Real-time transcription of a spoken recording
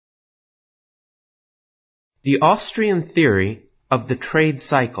The Austrian Theory of the Trade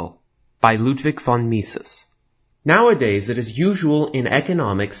Cycle by Ludwig von Mises. Nowadays it is usual in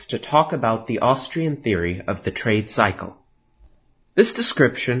economics to talk about the Austrian theory of the trade cycle. This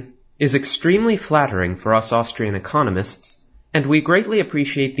description is extremely flattering for us Austrian economists, and we greatly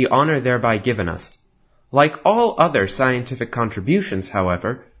appreciate the honor thereby given us. Like all other scientific contributions,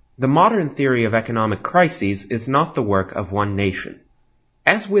 however, the modern theory of economic crises is not the work of one nation.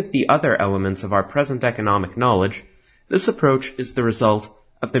 As with the other elements of our present economic knowledge, this approach is the result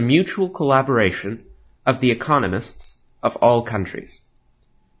of the mutual collaboration of the economists of all countries.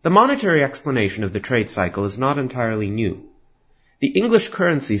 The monetary explanation of the trade cycle is not entirely new. The English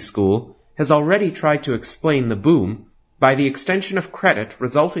currency school has already tried to explain the boom by the extension of credit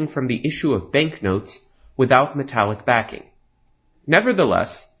resulting from the issue of banknotes without metallic backing.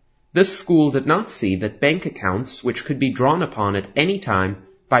 Nevertheless, this school did not see that bank accounts which could be drawn upon at any time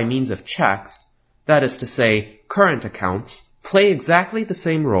by means of checks, that is to say, current accounts, play exactly the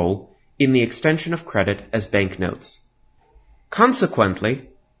same role in the extension of credit as banknotes. Consequently,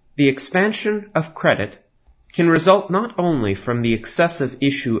 the expansion of credit can result not only from the excessive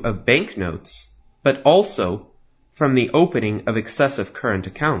issue of banknotes, but also from the opening of excessive current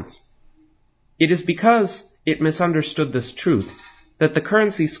accounts. It is because it misunderstood this truth that the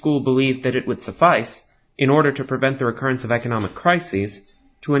currency school believed that it would suffice, in order to prevent the recurrence of economic crises,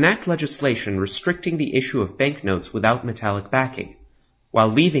 to enact legislation restricting the issue of banknotes without metallic backing, while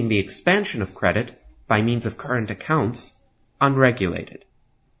leaving the expansion of credit by means of current accounts unregulated.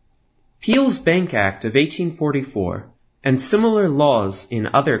 Peel's Bank Act of 1844 and similar laws in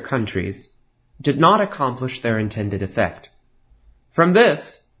other countries did not accomplish their intended effect. From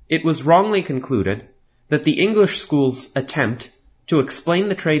this, it was wrongly concluded that the English school's attempt to explain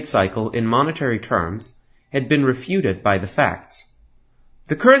the trade cycle in monetary terms had been refuted by the facts.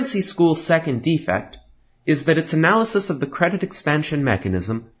 The currency school's second defect is that its analysis of the credit expansion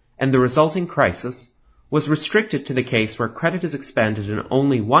mechanism and the resulting crisis was restricted to the case where credit is expanded in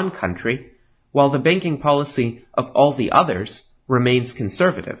only one country, while the banking policy of all the others remains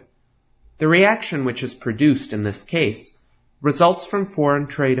conservative. The reaction which is produced in this case results from foreign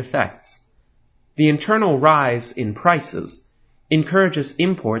trade effects. The internal rise in prices encourages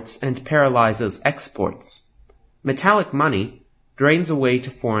imports and paralyzes exports. Metallic money drains away to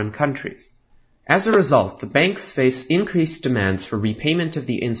foreign countries. As a result, the banks face increased demands for repayment of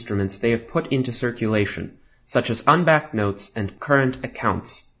the instruments they have put into circulation, such as unbacked notes and current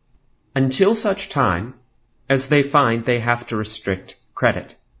accounts, until such time as they find they have to restrict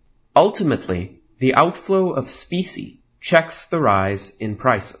credit. Ultimately, the outflow of specie checks the rise in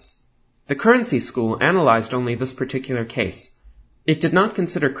prices. The currency school analyzed only this particular case. It did not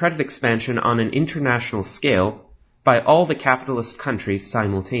consider credit expansion on an international scale by all the capitalist countries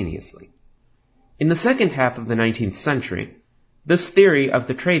simultaneously. In the second half of the 19th century, this theory of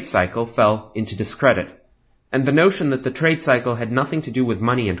the trade cycle fell into discredit, and the notion that the trade cycle had nothing to do with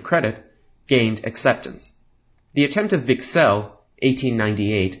money and credit gained acceptance. The attempt of Wicksell,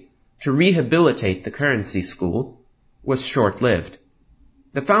 1898, to rehabilitate the currency school was short-lived.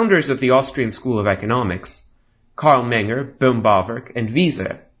 The founders of the Austrian School of Economics, Karl Menger, Böhm-Bawerk, and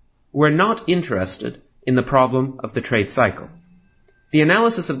Wieser, were not interested in the problem of the trade cycle. The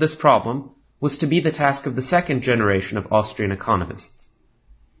analysis of this problem was to be the task of the second generation of Austrian economists.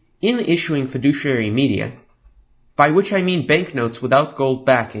 In issuing fiduciary media, by which I mean banknotes without gold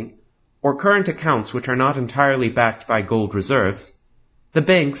backing, or current accounts which are not entirely backed by gold reserves, the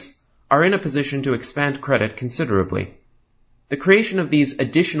banks are in a position to expand credit considerably. The creation of these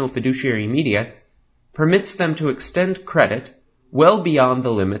additional fiduciary media permits them to extend credit well beyond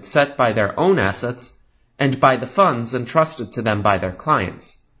the limit set by their own assets and by the funds entrusted to them by their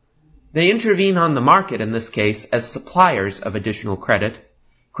clients. They intervene on the market in this case as suppliers of additional credit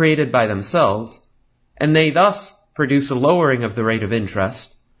created by themselves, and they thus produce a lowering of the rate of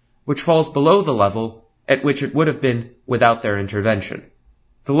interest, which falls below the level at which it would have been without their intervention.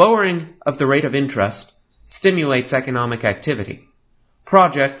 The lowering of the rate of interest stimulates economic activity.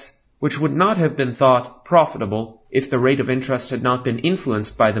 Projects which would not have been thought profitable if the rate of interest had not been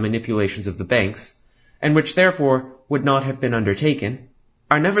influenced by the manipulations of the banks, and which therefore would not have been undertaken,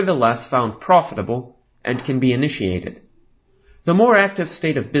 are nevertheless found profitable and can be initiated. The more active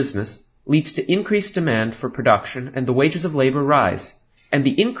state of business leads to increased demand for production and the wages of labor rise, and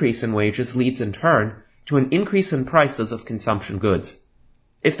the increase in wages leads in turn to an increase in prices of consumption goods.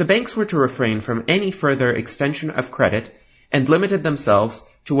 If the banks were to refrain from any further extension of credit and limited themselves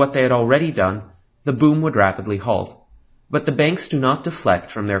to what they had already done, the boom would rapidly halt. But the banks do not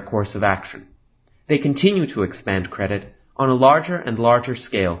deflect from their course of action. They continue to expand credit on a larger and larger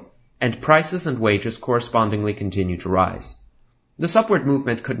scale, and prices and wages correspondingly continue to rise. This upward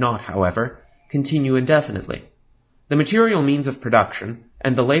movement could not, however, continue indefinitely. The material means of production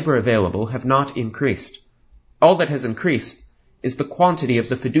and the labor available have not increased. All that has increased is the quantity of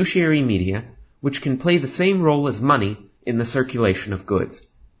the fiduciary media which can play the same role as money in the circulation of goods.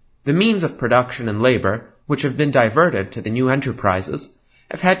 The means of production and labor, which have been diverted to the new enterprises,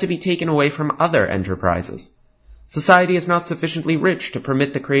 have had to be taken away from other enterprises. Society is not sufficiently rich to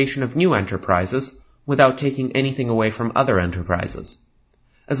permit the creation of new enterprises without taking anything away from other enterprises.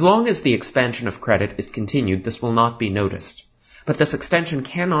 As long as the expansion of credit is continued, this will not be noticed, but this extension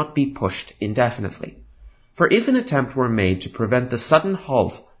cannot be pushed indefinitely. For if an attempt were made to prevent the sudden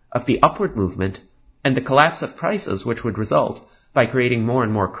halt of the upward movement and the collapse of prices which would result by creating more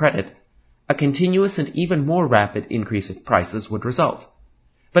and more credit, a continuous and even more rapid increase of prices would result.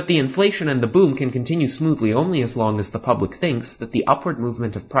 But the inflation and the boom can continue smoothly only as long as the public thinks that the upward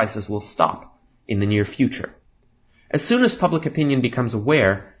movement of prices will stop in the near future. As soon as public opinion becomes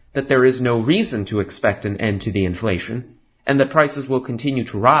aware that there is no reason to expect an end to the inflation, and that prices will continue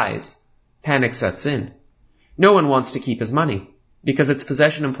to rise, panic sets in. No one wants to keep his money, because its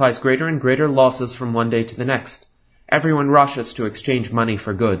possession implies greater and greater losses from one day to the next. Everyone rushes to exchange money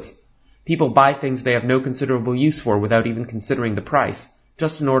for goods. People buy things they have no considerable use for without even considering the price,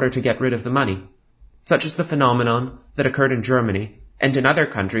 just in order to get rid of the money. Such is the phenomenon that occurred in Germany and in other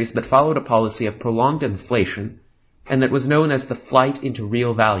countries that followed a policy of prolonged inflation and that was known as the flight into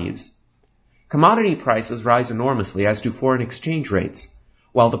real values. Commodity prices rise enormously, as do foreign exchange rates,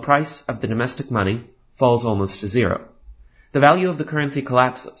 while the price of the domestic money falls almost to zero. The value of the currency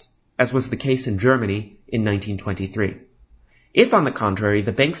collapses, as was the case in Germany in 1923. If, on the contrary,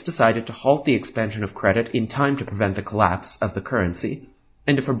 the banks decided to halt the expansion of credit in time to prevent the collapse of the currency,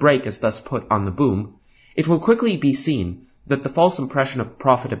 and if a brake is thus put on the boom, it will quickly be seen that the false impression of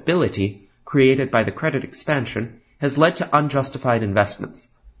profitability created by the credit expansion has led to unjustified investments.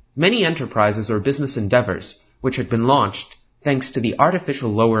 Many enterprises or business endeavors which had been launched thanks to the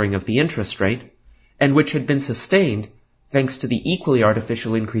artificial lowering of the interest rate, and which had been sustained thanks to the equally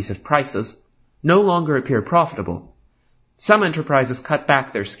artificial increase of prices, no longer appear profitable. Some enterprises cut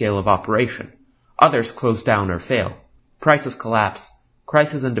back their scale of operation. Others close down or fail. Prices collapse.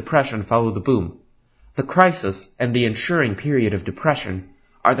 Crisis and depression follow the boom. The crisis and the ensuing period of depression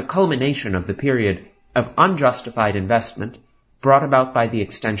are the culmination of the period of unjustified investment brought about by the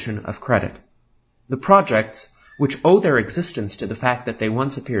extension of credit. The projects which owe their existence to the fact that they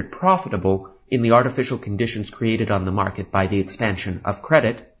once appeared profitable in the artificial conditions created on the market by the expansion of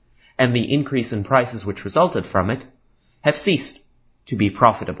credit and the increase in prices which resulted from it, have ceased to be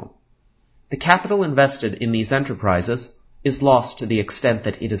profitable. The capital invested in these enterprises is lost to the extent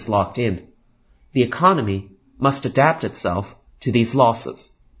that it is locked in. The economy must adapt itself to these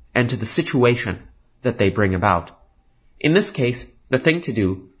losses and to the situation that they bring about. In this case, the thing to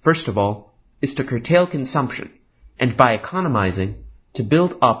do, first of all, is to curtail consumption and by economizing, to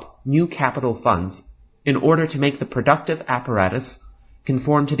build up new capital funds in order to make the productive apparatus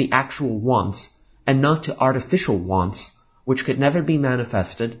conform to the actual wants and not to artificial wants which could never be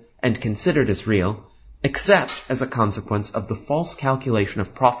manifested and considered as real except as a consequence of the false calculation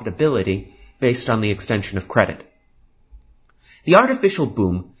of profitability based on the extension of credit. The artificial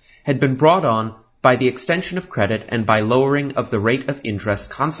boom had been brought on by the extension of credit and by lowering of the rate of interest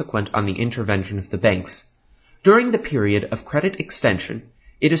consequent on the intervention of the banks. During the period of credit extension,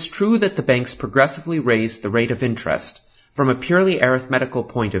 it is true that the banks progressively raised the rate of interest. From a purely arithmetical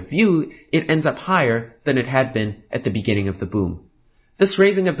point of view, it ends up higher than it had been at the beginning of the boom. This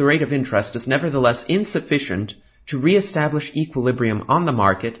raising of the rate of interest is nevertheless insufficient to re-establish equilibrium on the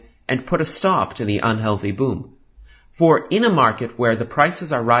market and put a stop to the unhealthy boom. For in a market where the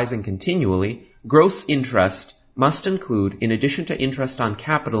prices are rising continually, gross interest must include, in addition to interest on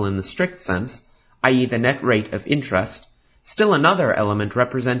capital in the strict sense, i.e. the net rate of interest, still another element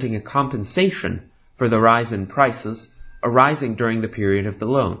representing a compensation for the rise in prices arising during the period of the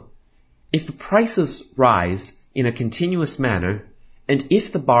loan. If the prices rise in a continuous manner, and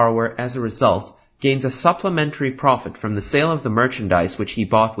if the borrower as a result gains a supplementary profit from the sale of the merchandise which he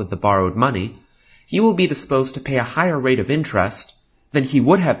bought with the borrowed money, he will be disposed to pay a higher rate of interest than he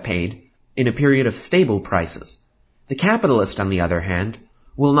would have paid in a period of stable prices. The capitalist, on the other hand,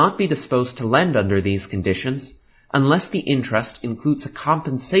 will not be disposed to lend under these conditions unless the interest includes a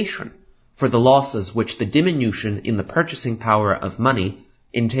compensation for the losses which the diminution in the purchasing power of money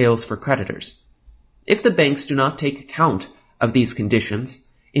entails for creditors. If the banks do not take account of these conditions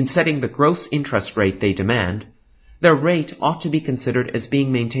in setting the gross interest rate they demand, their rate ought to be considered as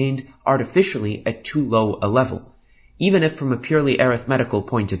being maintained artificially at too low a level. even if from a purely arithmetical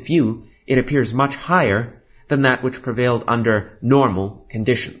point of view it appears much higher than that which prevailed under normal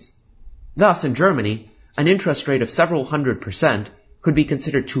conditions. Thus, in Germany, an interest rate of several 100% could be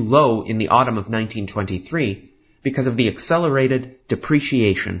considered too low in the autumn of 1923 because of the accelerated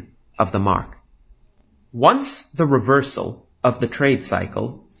depreciation of the mark. Once the reversal of the trade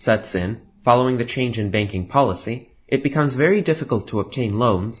cycle sets in following the change in banking policy, it becomes very difficult to obtain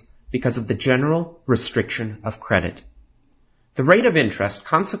loans because of the general restriction of credit. The rate of interest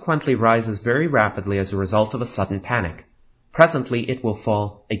consequently rises very rapidly as a result of a sudden panic. Presently, it will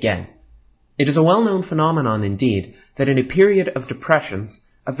fall again. It is a well-known phenomenon indeed that in a period of depressions,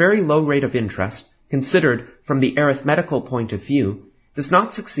 a very low rate of interest, considered from the arithmetical point of view, does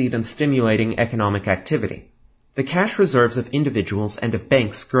not succeed in stimulating economic activity. The cash reserves of individuals and of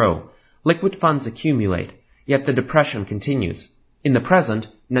banks grow, liquid funds accumulate, yet the depression continues. In the present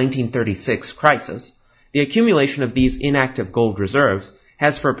 1936 crisis, the accumulation of these inactive gold reserves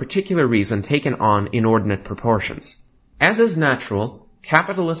has for a particular reason taken on inordinate proportions. As is natural,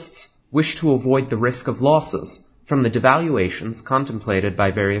 capitalists wish to avoid the risk of losses from the devaluations contemplated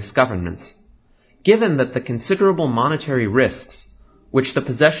by various governments. Given that the considerable monetary risks which the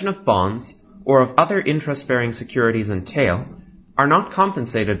possession of bonds or of other interest-bearing securities entail are not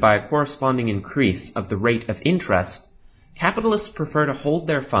compensated by a corresponding increase of the rate of interest, capitalists prefer to hold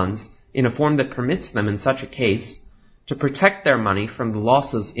their funds in a form that permits them in such a case to protect their money from the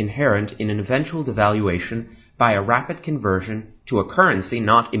losses inherent in an eventual devaluation by a rapid conversion to a currency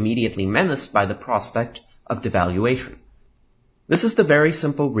not immediately menaced by the prospect of devaluation. This is the very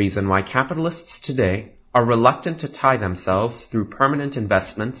simple reason why capitalists today are reluctant to tie themselves through permanent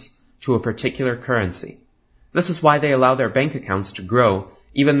investments to a particular currency. This is why they allow their bank accounts to grow,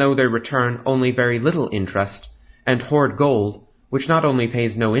 even though they return only very little interest, and hoard gold, which not only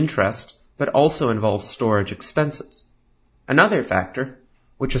pays no interest, but also involves storage expenses. Another factor,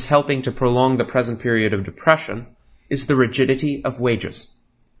 which is helping to prolong the present period of depression, is the rigidity of wages.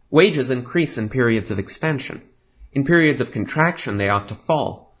 Wages increase in periods of expansion. In periods of contraction, they ought to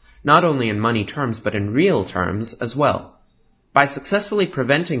fall, not only in money terms but in real terms as well. By successfully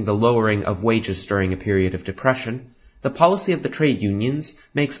preventing the lowering of wages during a period of depression, the policy of the trade unions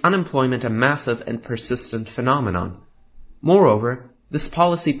makes unemployment a massive and persistent phenomenon. Moreover, this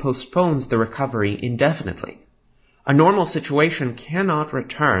policy postpones the recovery indefinitely. A normal situation cannot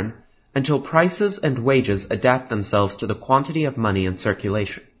return until prices and wages adapt themselves to the quantity of money in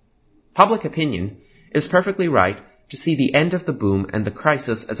circulation. Public opinion is perfectly right to see the end of the boom and the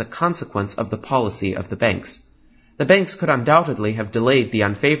crisis as a consequence of the policy of the banks. The banks could undoubtedly have delayed the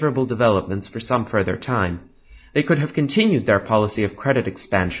unfavorable developments for some further time. They could have continued their policy of credit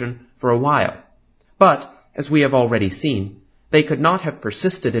expansion for a while. But, as we have already seen, they could not have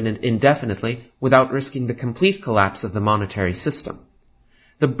persisted in it indefinitely without risking the complete collapse of the monetary system.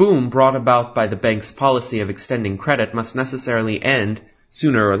 The boom brought about by the bank's policy of extending credit must necessarily end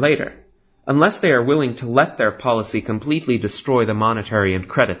sooner or later. Unless they are willing to let their policy completely destroy the monetary and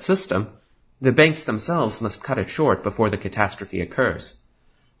credit system, the banks themselves must cut it short before the catastrophe occurs.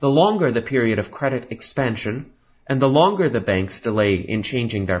 The longer the period of credit expansion, and the longer the banks delay in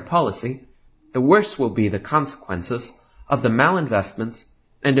changing their policy, the worse will be the consequences of the malinvestments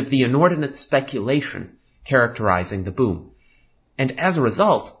and of the inordinate speculation characterizing the boom. And as a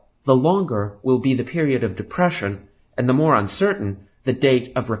result, the longer will be the period of depression, and the more uncertain the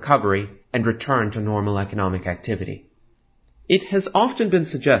date of recovery and return to normal economic activity. It has often been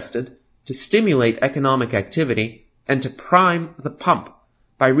suggested to stimulate economic activity and to prime the pump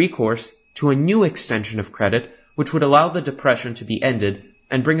by recourse to a new extension of credit which would allow the depression to be ended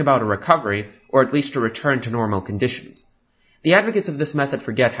and bring about a recovery, or at least a return to normal conditions. The advocates of this method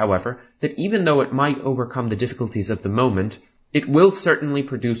forget, however, that even though it might overcome the difficulties of the moment, it will certainly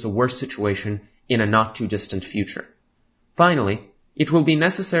produce a worse situation in a not too distant future. Finally, it will be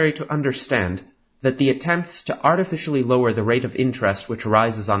necessary to understand that the attempts to artificially lower the rate of interest which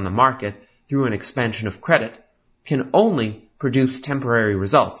arises on the market through an expansion of credit can only produce temporary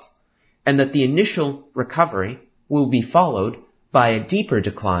results, and that the initial recovery will be followed by a deeper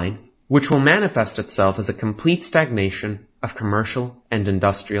decline which will manifest itself as a complete stagnation of commercial and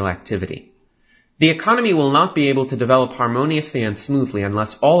industrial activity. The economy will not be able to develop harmoniously and smoothly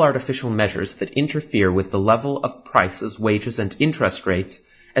unless all artificial measures that interfere with the level of prices, wages, and interest rates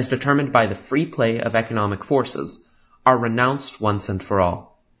as determined by the free play of economic forces are renounced once and for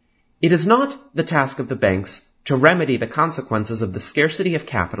all. It is not the task of the banks to remedy the consequences of the scarcity of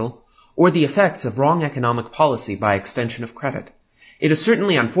capital or the effects of wrong economic policy by extension of credit. It is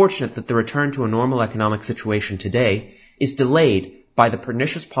certainly unfortunate that the return to a normal economic situation today is delayed by the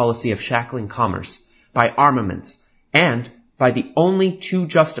pernicious policy of shackling commerce, by armaments, and by the only too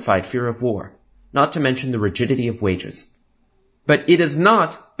justified fear of war, not to mention the rigidity of wages. But it is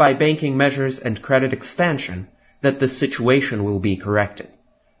not by banking measures and credit expansion that the situation will be corrected.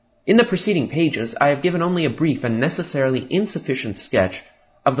 In the preceding pages, I have given only a brief and necessarily insufficient sketch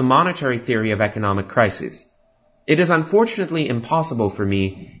of the monetary theory of economic crises. It is unfortunately impossible for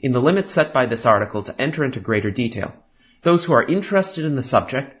me, in the limits set by this article, to enter into greater detail. Those who are interested in the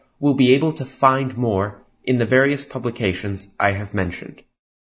subject will be able to find more in the various publications I have mentioned.